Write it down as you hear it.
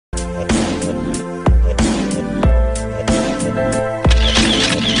Good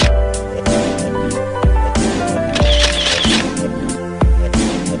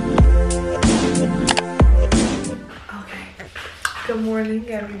morning,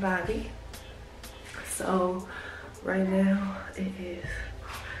 everybody. So right now it is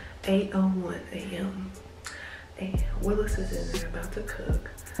 8:01 a.m. and Willis is in there about to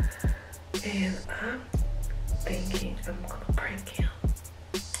cook, and I'm thinking I'm gonna prank him.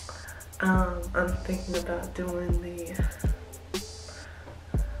 I'm thinking about doing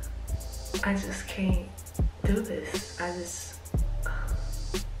I just can't do this. I'm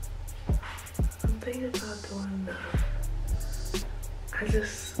thinking about doing I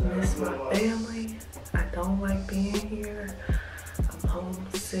just miss my family. I don't like being here. I'm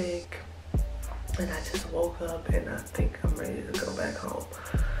homesick. And I just woke up and I think I'm ready to go back home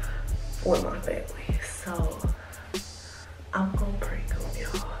with my family. So I'm gonna prank him,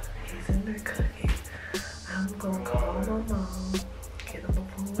 y'all. He's in there cooking. I'm gonna call my mom, get him a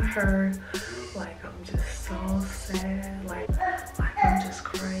phone with her. Like I'm just so sad. Like I'm just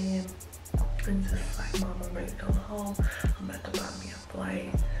crying. And just like, Mom, I'm ready to go home. I'm about to buy me a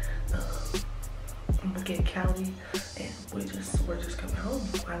flight. I'm gonna get Callie, and we're just coming home.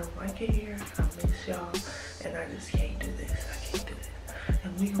 I don't like it here. I miss y'all, and I just can't do this. I can't do this.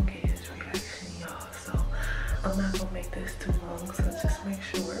 And we gonna get his reaction, y'all. So I'm not gonna make this too long. So just make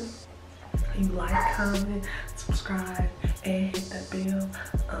sure you like, comment, subscribe, and hit that bell.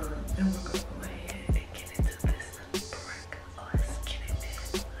 And we're gonna go ahead and get into this prank. Let's get it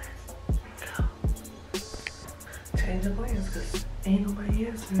in. Let's go. Change of plans, cause ain't nobody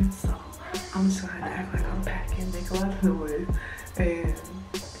answering. So I'm just gonna have to act like I'm packing, make a lot of noise, and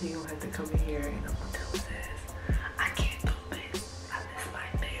he gonna have to come in here and I'm gonna tell his ass, I can't do this. I miss my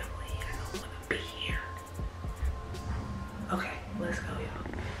family. I don't wanna be here. Okay, let's go, y'all.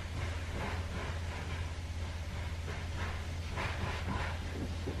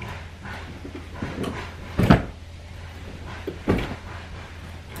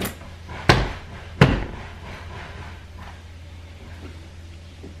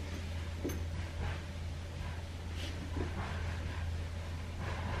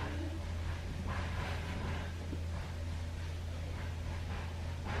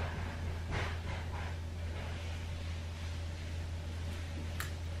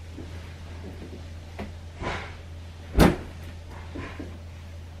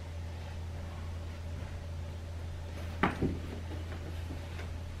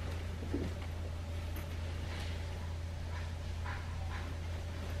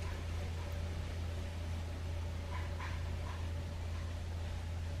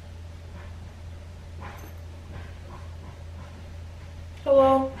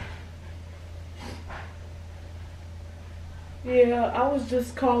 Hello? Yeah, I was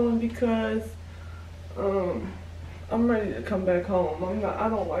just calling because I'm ready to come back home. I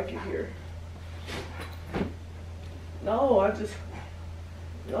don't like it here. No, I just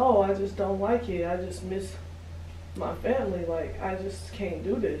don't like it. I just miss my family. Like, I just can't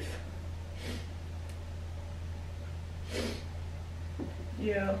do this.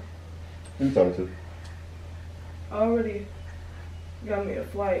 Yeah. Who you talking to? I already got me a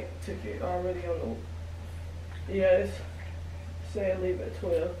flight ticket already on the, yeah, it's saying leave at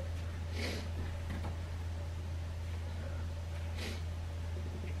 12.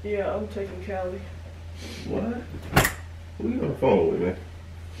 Yeah, I'm taking Callie. What? Who you on the phone with, man?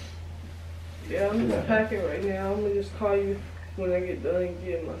 Yeah, I'm just packing right now. I'm gonna just call you when I get done and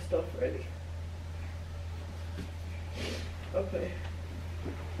get my stuff ready. Okay.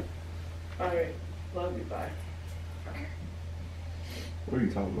 Alright. Love you. Bye. What are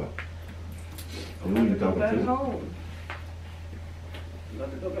you talking about? I'm about to go back home. I'm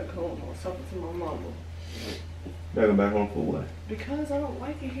about to go back home. I was talking to my mama. Better go back home for what? Because I don't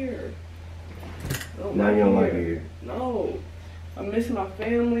like it here. Now you don't like it here? No. I miss my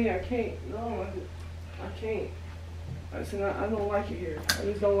family. I can't. No, I can't. I said I don't like it here. I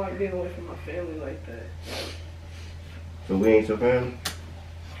just don't like being away from my family like that. So we ain't your family?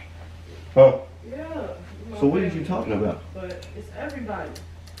 Huh? Yeah. So what are you talking about? But it's everybody.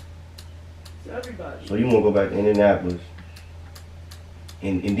 It's everybody. So you want to go back to Indianapolis?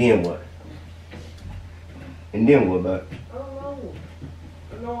 And then what? And then what about? I don't know.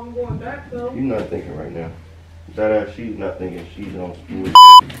 I know I'm going back though. You're not thinking right now. That ass, she's not thinking she's on school.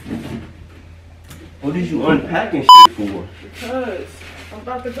 What is you unpacking shit for? Because I'm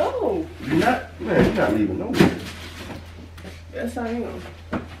about to go. You're not leaving nowhere. Yes, I am.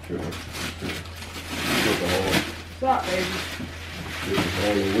 Sure. Stop, baby. I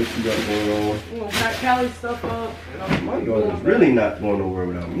don't know what you got going on. You gonna pack Callie's stuff up. My daughter's really not going nowhere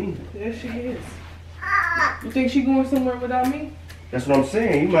without me. Yes, she is. You think she going somewhere without me? That's what I'm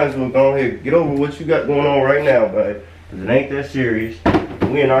saying. You might as well go ahead get over what you got going on right now, babe. Cause it ain't that serious.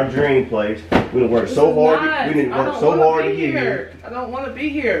 We in our dream place. We done worked so hard. We didn't work so hard to get here. I don't want to be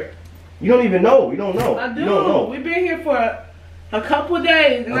here. You don't even know. You don't know. I do. You don't know. We've been here for a couple of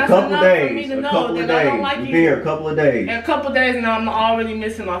days, and that's enough for me to know that I don't like it. We've been here a couple of days. And a couple of days, and I'm already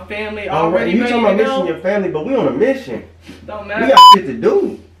missing my family. Already you talking about missing your family, but we on a mission. Don't matter. We got shit to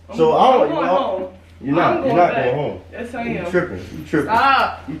do. So I'm going home. You're not going home. Yes, I am. You tripping. You tripping.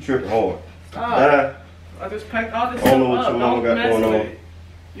 Stop. You tripping hard. Stop. I just packed all this stuff up. I don't know what your mama got going on.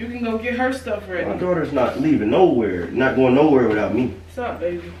 You can go get her stuff ready. My daughter's not leaving nowhere. Not going nowhere without me. Stop,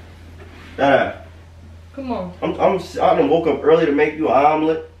 baby. Dada. Come on. I done woke up early to make you an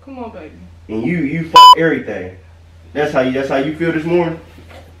omelet. Come on, baby. And you fuck everything. That's how you feel this morning?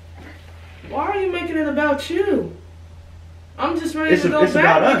 Why are you making it about you? I'm just ready to go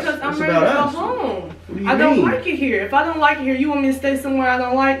back because I'm ready to go home. I don't like it here. If I don't like it here, you want me to stay somewhere I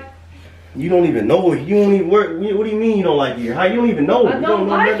don't like? You don't even know it. You don't even work. What do you mean you don't like it here? How you don't even know it? I don't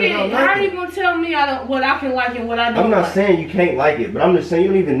like it. How are you gonna tell me what I can like and what I don't like? I'm not saying you can't like it, but I'm just saying you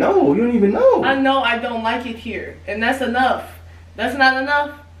don't even know. You don't even know. I know I don't like it here, and that's enough. That's not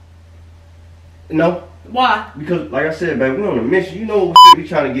enough? No. Why? Because, like I said, babe, we on a mission. You know what we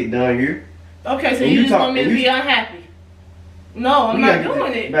trying to get done here. Okay, so you just want me to be unhappy? No, I'm not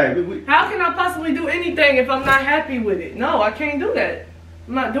doing it. Babe, how can I possibly do anything if I'm not happy with it? No, I can't do that.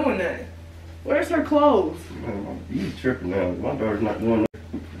 I'm not doing that. Where's her clothes? Man, you tripping now. My daughter's not doing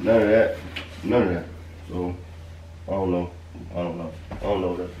none of that. None of that. So, I don't know. I don't know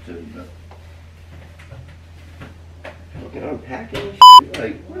what else to tell you about. Fucking unpacking and shit.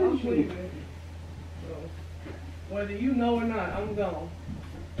 Like, where is she? Whether you know or not, I'm gone.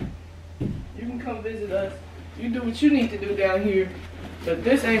 You can come visit us. You do what you need to do down here. But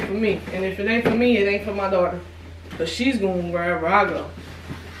this ain't for me. And if it ain't for me, it ain't for my daughter. Because she's going wherever I go.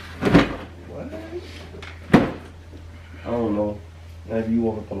 What? I don't know. Maybe you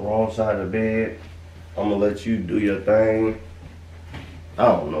woke up on the wrong side of the bed. I'm going to let you do your thing. I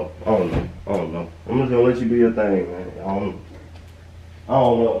don't know. I'm just going to let you do your thing, man. I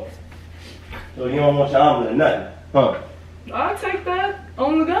don't know. So you don't want your omelet or nothing, huh? I'll take that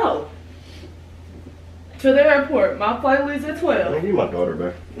on the go. To the airport. My flight leaves at 12. Man, give my daughter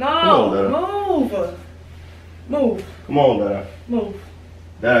back. No, move. Come on, Dada. Move.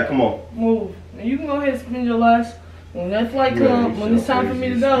 Dada, come on. Move. And you can go ahead and spend your last. When that flight comes, when it's time for me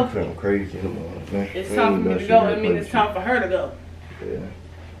to go. I'm feeling crazy in the morning, man. It's time for me to go. It means it's time for her to go. Yeah.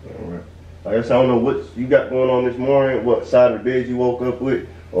 All right. I guess I don't know what you got going on this morning, what side of the bed you woke up with,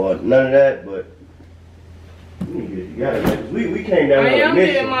 or none of that, but we came down here on a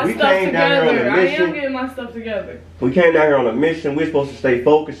mission. We came down here on a mission. I am getting my stuff together. We came down here on a mission. We're supposed to stay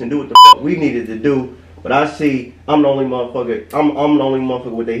focused and do what the fuck we needed to do. But I see I'm the only motherfucker. I'm the only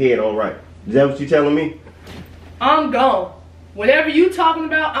motherfucker with their head on right. Is that what you telling me? I'm gone. Whatever you talking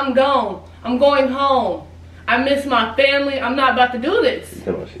about, I'm gone. I'm going home. I miss my family. I'm not about to do this.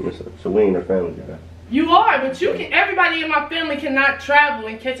 So we ain't a family guy. You are, but you can. Everybody in my family cannot travel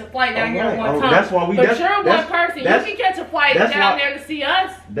and catch a flight down here at one time. That's why we. But you're one person. You can catch a flight down there to see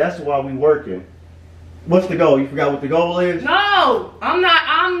us. That's why we working. What's the goal? You forgot what the goal is? No, I'm not.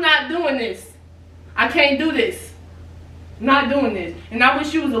 I'm not doing this. I can't do this. I'm not doing this. And I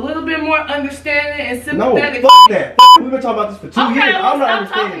wish you was a little bit more understanding and sympathetic. No, fuck that. We've been talking about this for 2 years. I'm not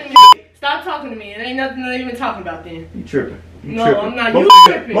understanding. Stop talking to me. It ain't nothing to even talk about then. You tripping. No, I'm not. You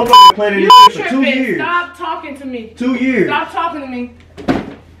tripping. Motherfucker planning this shit for 2 years. Stop talking to me. 2 years. Stop talking to me.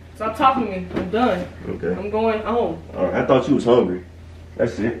 Stop talking to me. I'm done. Okay. I'm going home. Alright, I thought you was hungry.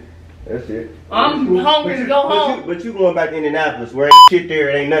 That's it. That's it. I'm hungry to go home. But you going back to Indianapolis where ain't shit there,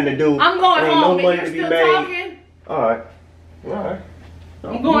 it ain't nothing to do. I'm going home. Ain't no money to be made. Talking? Alright. Alright.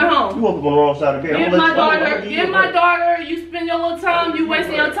 I'm going home. You woke up on the wrong side of the bed. Get my daughter. You spend your little time. You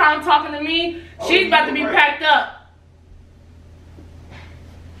wasting your time talking to me. She's about to be packed up.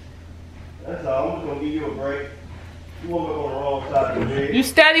 That's all. I'm just gonna give you a break. You woke up on the wrong side of the bed. You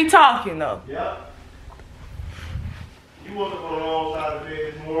steady talking though. Yep. You woke up on the wrong side of the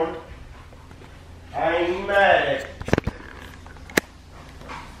bed this morning. I ain't even mad at you.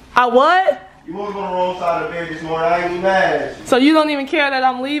 I what? You woke up on the wrong side of the bed this morning. I ain't even mad at you. So you don't even care that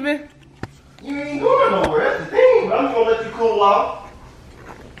I'm leaving? You ain't going nowhere. That's the thing. But I'm just gonna let you cool off.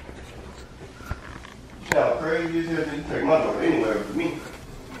 You sound crazy as hell. You take my daughter anywhere with me.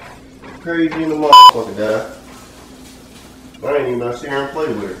 Crazy in the motherfucker, Dad. I ain't even gonna sit here and play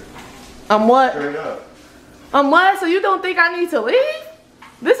with her. I'm what? Straight up. What? So you don't think I need to leave?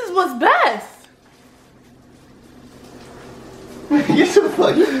 This is what's best. Get the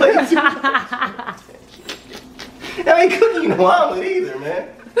fuck, you play too much. I ain't cooking no omelet either, man.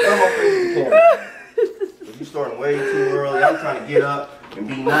 I'm gonna face the camera. But you starting way too early. I'm trying to get up and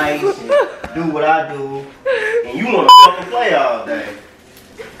be nice and do what I do. And you wanna fucking play all day.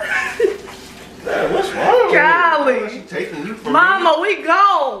 Man, what's wrong? Golly. She taking you from Mama, me? we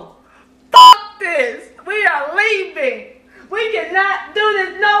gone. Fuck this. We are leaving. We cannot do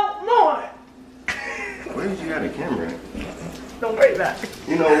this no more. Where did you got the camera at? Don't worry about it.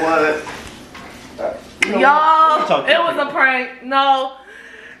 You know what? Y'all, it was a prank. No,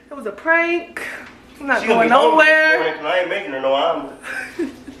 it was a prank. I'm not going nowhere. I ain't making her no omelet.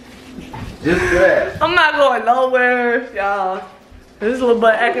 Just that. I'm not going nowhere, y'all. This little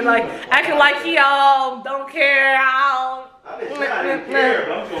butt acting like he all don't care.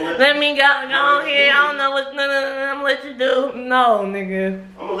 Let me go here. I don't know what I'm gonna let you do. No, nigga.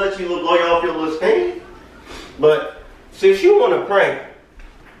 I'm gonna let you blow you off your little steam. But since you want to prank,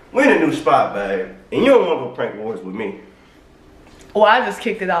 we're in a new spot, babe, and you don't want to go prank wars with me. Well, I just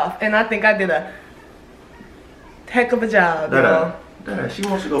kicked it off, and I think I did a heck of a job, She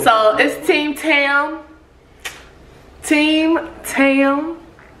wants to go. So it's Team Tam. Team Tam.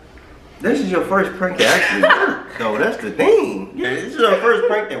 This is your first prank that actually worked, though. That's the thing. Yeah, this is our first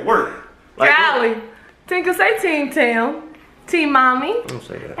prank that worked. Like, Golly. Tinker, say Team Tam. Team Mommy. Don't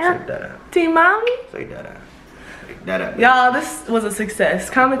say that. Say that. Team Mommy. Say that. That y'all, this was a success.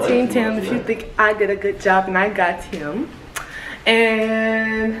 Comment Team Tam if you think I did a good job and I got him.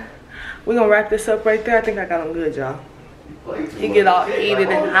 And we're gonna wrap this up right there. I think I got him good, y'all. He get all heated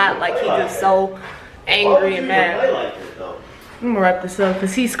and hot like he just so angry and mad. I'm gonna wrap this up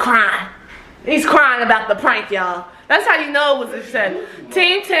because he's crying. He's crying about the prank, y'all. That's how you know it was a success.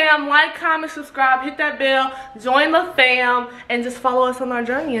 Team Tam, like, comment, subscribe, hit that bell, join the fam, and just follow us on our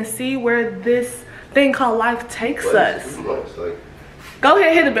journey and see where this thing called life takes us. Go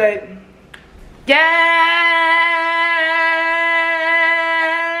ahead, hit it, babe. Yes,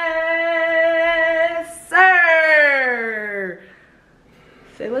 sir.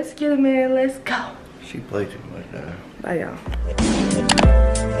 Say, let's get it, man. Let's go. She played too much now. Bye, y'all.